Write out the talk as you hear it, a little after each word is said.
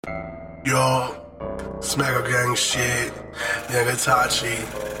Yo, Smacker Gang shit, Young Itachi,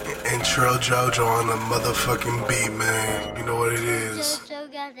 and Trill JoJo on the motherfucking beat, man. You know what it is.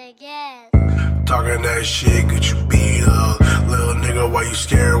 JoJo got that gas. Talking that shit, get you beat up. Little nigga, why you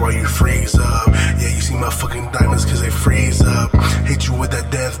scared, why you freeze up? Yeah, you see my fucking diamonds cause they freeze up. Hit you with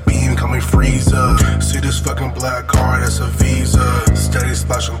that death beam, call me Frezia. See this fucking black car, that's a Visa. Steady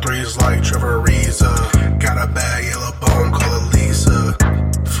splashing threes like Trevor Reza. Got a bad yellow bone, call it Lisa.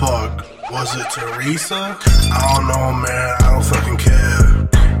 Fuck, was it Teresa? I don't know, man, I don't fucking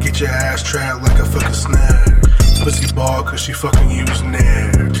care. Get your ass trapped like a fucking snare. Pussy ball cause she fucking using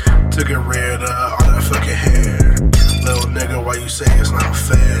it. Took it rid of all that fucking hair. Little nigga, why you say it's not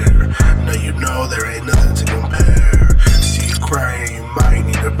fair? Now you know there ain't nothing to compare. See you crying, you might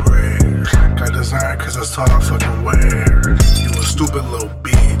need a prayer. Got design cause that's all I fucking wear. You a stupid little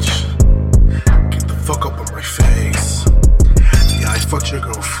bitch. Get the fuck up on my face. Yeah, I fucked your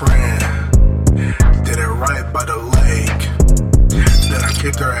girlfriend. Did it right by the lake. Then I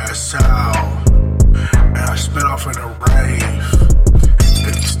kicked her ass out. And I sped off in a rave.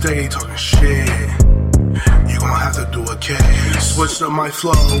 If you stay talking shit, you gon' have to do a case. Switch up my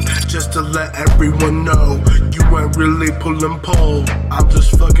flow, just to let everyone know you ain't really pulling pole. I'm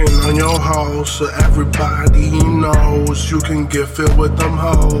just fucking on your hoe, so everybody knows you can get filled with them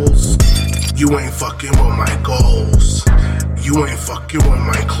hoes. You ain't fucking with my goals. You ain't fucking with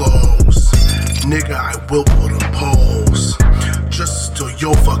my clothes. Nigga, I will pull them poles just to steal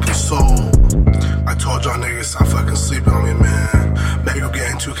your fucking soul. I told y'all niggas stop fucking sleeping on me, man. Maybe you'll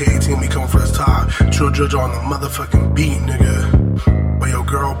get in 2K18, we coming for the top. Trill JoJo on the motherfucking beat, nigga. But your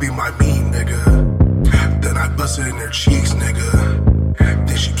girl be my meat, nigga. Then I busted in her cheeks, nigga.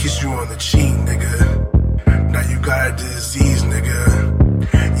 Then she kissed you on the cheek, nigga. Now you got a disease,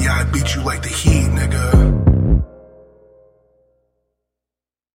 nigga. Yeah, I beat you like the heat, nigga.